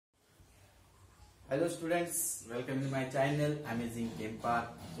Hello students, welcome to my channel Amazing Kempa.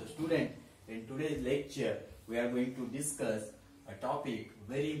 So student, in today's lecture we are going to discuss a topic,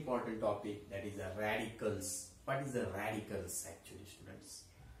 very important topic, that is radicals. What is the radicals actually, students?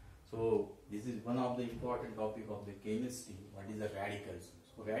 So this is one of the important topic of the chemistry. What is the radicals?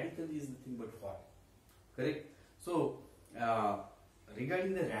 So radical is nothing but what? Correct? So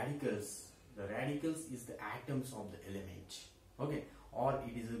regarding the radicals is the atoms of the element. Okay, or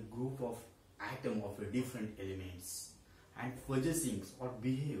it is a group of atom of a different elements and possesses or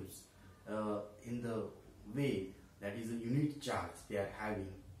behaves in the way that is a unit charge they are having.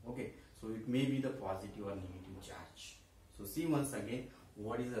 Okay, so it may be the positive or negative charge. So see once again,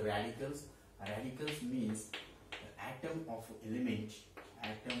 what is the radicals? Radicals means the atom of element,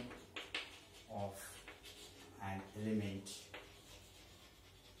 atom of an element,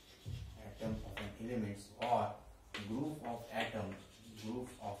 atom of an element, or group of atoms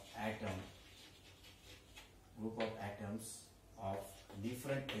of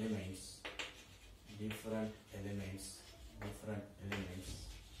different elements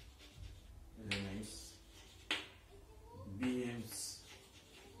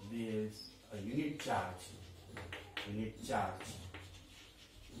behaves a unit charge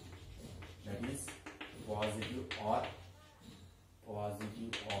that is positive or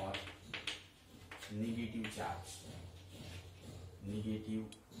negative charge.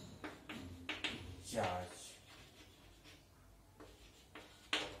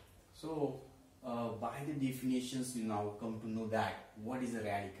 So by the definitions you now come to know that what is a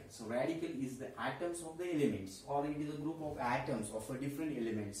radical. So radical is the atoms of the elements, or it is a group of atoms of a different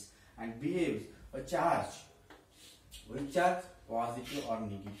elements and behaves a charge. Which charge? Positive or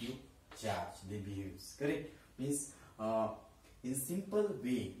negative charge they behaves. Correct? Means in simple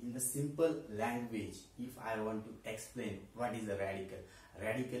way, in the simple language, if I want to explain what is a radical,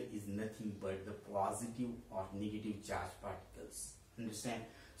 radical is nothing but the positive or negative charge particles. Understand?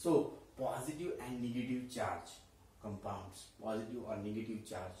 So positive and negative charge compounds, positive or negative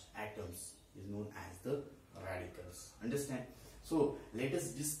charge atoms is known as the radicals. Understand? So let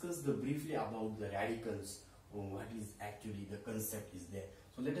us discuss briefly about the radicals. What is actually the concept is there.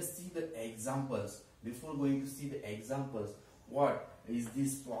 So let us see the examples. Before going to see the examples, what is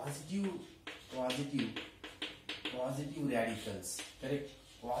this positive radicals? Correct?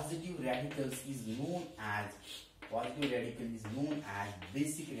 Positive radicals is known as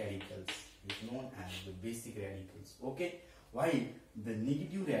basic radicals. Is known as the basic radicals. Okay. While the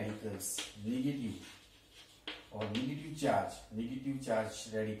negative radicals, negative charge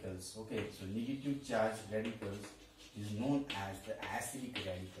radicals. Okay. So negative charge radicals is known as the acidic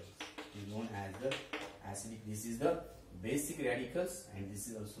radicals. This is the basic radicals, and this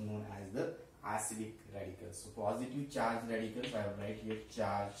is also known as the acidic radicals. So positive charge radicals, I will write here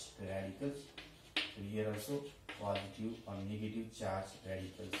charged radicals. So here also positive or negative charge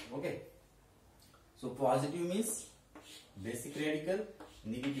radicals. Okay. So positive means basic radical,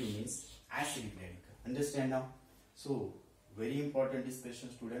 negative means acidic radical. Understand now? So very important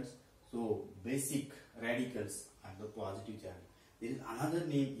discussion, students. So basic radicals are the positive charge. There is another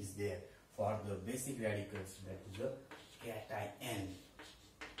name is there for the basic radicals, that is the cation.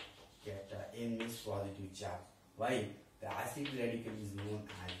 Cation means positive charge. Why? The acidic radical is known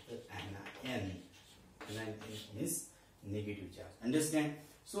as the anion. Anion means negative charge. Understand?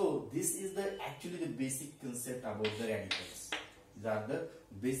 So this is actually the basic concept about the radicals. These are the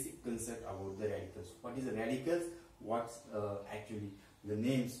basic concept about the radicals. What is the radicals? What's actually the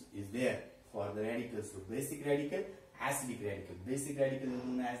names is there for the radicals? So basic radical, acidic radical. Basic radical is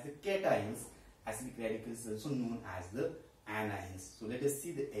known as the cations. Acidic radical is also known as the anions. So let us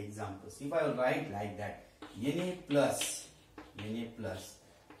see the examples. If I will write like that, Na plus.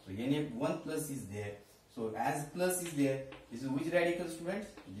 So Na 1 plus is there. So as plus is there, this is which radical, students?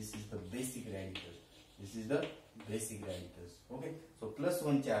 This is the basic radicals. Okay. So plus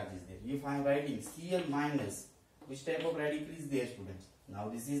 1 charge is there. If I am writing Cl minus, which type of radical is there, students? Now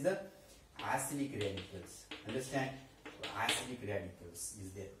this is the acidic radicals. Understand? So acidic radicals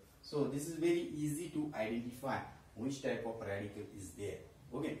is there. So this is very easy to identify which type of radical is there.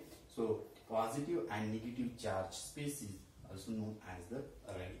 Okay. So positive and negative charge species also known as the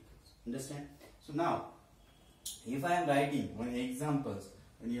radicals. Understand? So now, if I am writing one examples,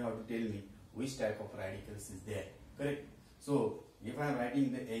 then you have to tell me which type of radicals is there. Correct? So if I am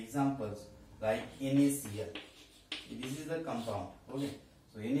writing the examples like NaCl, this is the compound. Okay.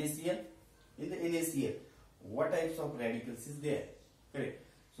 So NaCl, in the NaCl, what types of radicals is there? Correct.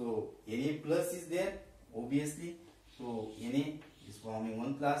 So Na plus is there, obviously. So Na is forming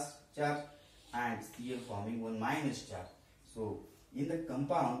 1 plus charge and Cl forming 1 minus charge. So in the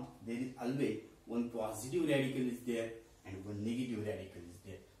compound there is always one positive radical is there and one negative radical is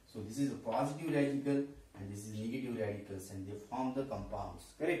there. So this is a positive radical and this is negative radicals, and they form the compounds,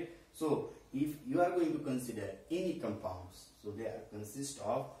 correct? So if you are going to consider any compounds, so they are consist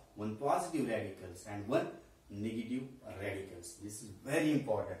of one positive radicals and one negative radicals. This is very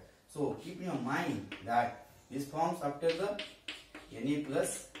important. So keep in your mind that this forms after the Na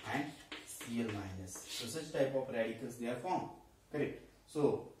plus and Cl minus. So such type of radicals they are formed, correct?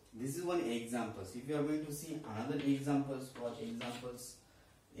 So this is one example. If you are going to see another examples, for examples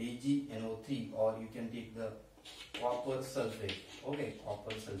AgNO3, or you can take the copper sulfate. Okay,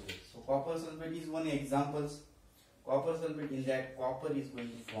 copper sulfate. So copper sulfate is one example. Copper sulfate, in that copper is going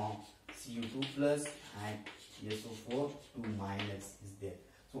to form Cu2 plus and SO4 2 minus is there.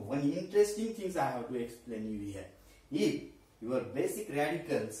 So one interesting things I have to explain you here. If your basic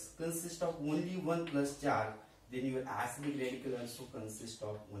radicals consist of only one plus charge, then your acidic radical also consists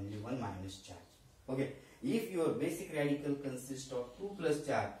of only one minus charge. Okay. If your basic radical consists of 2 plus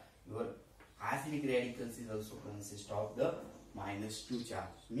charge, your acidic radicals is also consist of the minus 2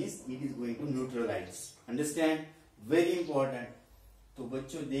 charge. Means it is going to neutralize. Understand? Very important. तो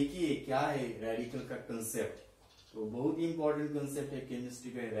बच्चों देखिए क्या है radical का concept. तो बहुत ही important concept है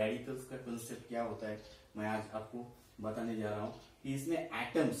chemistry का. रेडिकल्स का कंसेप्ट क्या होता है मैं आज आपको बताने जा रहा हूँ कि इसमें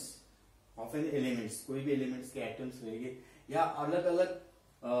एटम्स ऑफ एन एलिमेंट्स, कोई भी एलिमेंट्स के एटम्स रहेंगे या अलग अलग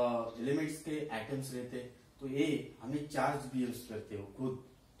एलिमेंट्स के एटम्स रहते हैं, तो ये हमें चार्ज भी यूज करते हो खुद,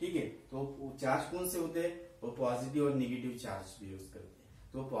 ठीक है? तो चार्ज कौन से होते हैं? वो पॉजिटिव और नेगेटिव चार्ज भी यूज करते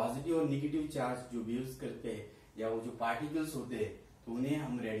हैं. तो पॉजिटिव और नेगेटिव चार्ज जो भी यूज करते हैं या वो जो पार्टिकल्स होते हैं तो उन्हें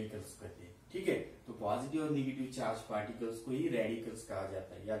हम रेडिकल्स कहते हैं, ठीक है? तो पॉजिटिव और नेगेटिव चार्ज पार्टिकल्स को ही रेडिकल्स कहा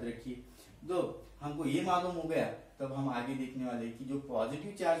जाता है, याद रखिए. तो हमको ये मालूम हो गया, तब हम आगे देखने वाले कि जो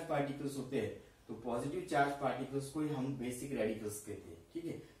पॉजिटिव चार्ज पार्टिकल्स होते हैं, तो पॉजिटिव चार्ज पार्टिकल्स को ही हम बेसिक रेडिकल्स कहते हैं, ठीक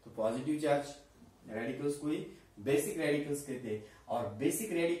है? तो पॉजिटिव चार्ज रेडिकल्स को ही बेसिक रेडिकल्स कहते हैं, और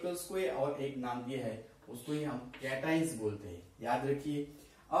बेसिक रेडिकल्स को और एक नाम दिया है, उसको ही हम कैटाइंस बोलते हैं, याद रखिए.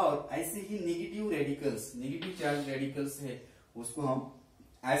 और ऐसे ही negative radicals, negative charge radicals है, उसको हम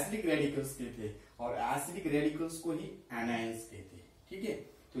एसिडिक रेडिकल्स कहते हैं, और एसिडिक रेडिकल्स को ही एनायंस कहते हैं, ठीक है?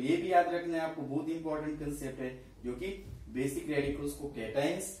 तो ये भी याद रखना है आपको, बहुत इंपॉर्टेंट कंसेप्ट है, जो कि बेसिक रेडिकल्स को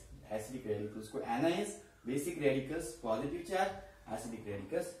कैटाइंस, एसिडिक रेडिकल्स को anions, basic radicals positive charge, acidic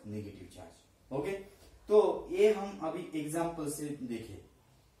radicals negative charge. Okay, तो ये हम अभी एग्जांपल से देखें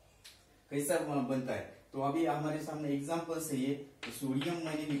कैसा बनता है. तो अभी हमारे सामने एग्जांपल से ये तो सोडियम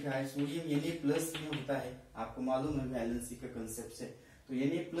मैंने लिखा है, सोडियम Na+ में होता है, आपको मालूम है वैलेंसी का कंसेप्ट से. तो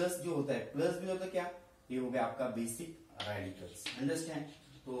Na+ जो होता है, प्लस भी होता है क्या, ये हो गया आपका बेसिक रेडिकल्स. अंडरस्टैंड?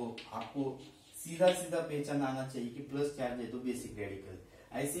 तो आपको सीधा सीधा पहचान आना चाहिए कि प्लस चार्ज है तो बेसिक रेडिकल.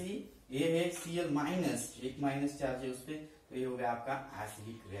 ऐसे ही ये है Cl-, एक माइनस चार्ज है उस पर, तो ये हो गया आपका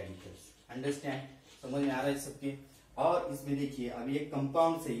एसिडिक रेडिकल्स. अंडरस्टैंड? समझ में आ रहा है सबके? और इसमें देखिए अभी एक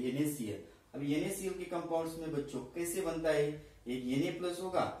कंपाउंड है NaCl. अब NaCl के कंपाउंड्स में बच्चों कैसे बनता है, एक Na+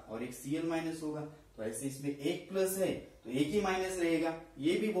 होगा और एक Cl- होगा. तो ऐसे इसमें एक प्लस है तो एक ही माइनस रहेगा.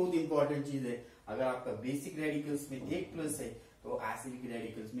 ये भी बहुत इंपॉर्टेंट चीज है. अगर आपका बेसिक रेडिकल्स में एक प्लस है तो एसिडिक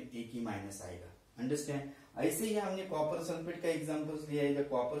रेडिकल्स में एक ही माइनस आएगा. अंडरस्टैंड? ऐसे ही हमने कॉपर सल्फेट का एग्जांपल्स लिया है. इधर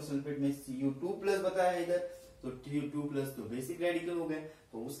कॉपर सल्फेट में Cu2+ बताया है, इधर तो Cu2+ तो बेसिक रेडिकल हो गया,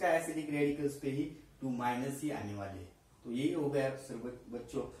 तो उसका एसिडिक रेडिकल्स पे ही 2- ही आने वाले हैं. तो यही हो गया सर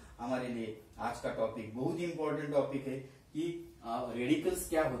बच्चों हमारे लिए आज का टॉपिक. बहुत ही इंपॉर्टेंट टॉपिक है कि रेडिकल्स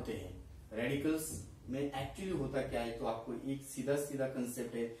क्या होते हैं, रेडिकल्स में एक्चुअली होता क्या है. तो आपको एक सीधा सीधा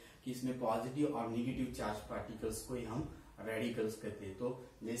कंसेप्ट है कि इसमें पॉजिटिव और नेगेटिव चार्ज पार्टिकल्स को ही हम रेडिकल्स कहते हैं. तो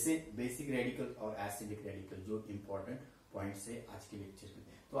जैसे बेसिक रेडिकल और एसिडिक रेडिकल जो इंपॉर्टेंट पॉइंट्स है आज के लेक्चर में.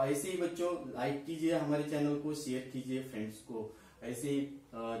 तो ऐसे ही बच्चों लाइक कीजिए हमारे चैनल को, शेयर कीजिए फ्रेंड्स को, ऐसे ही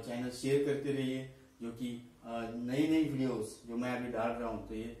चैनल शेयर करते रहिए, जो कि नई नई वीडियोस जो मैं अभी डाल रहा हूँ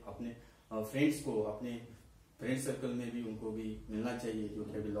तो ये अपने फ्रेंड्स को, अपने फ्रेंड सर्कल में भी उनको भी मिलना चाहिए, जो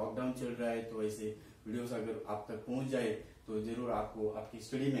कि अभी लॉकडाउन चल रहा है. तो ऐसे वीडियोस अगर आप तक पहुंच जाए तो जरूर आपको आपकी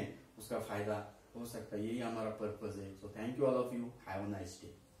स्टडी में उसका फायदा हो सकता है. यही हमारा पर्पज है. So thank you all of you. Have a nice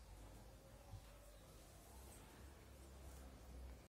day.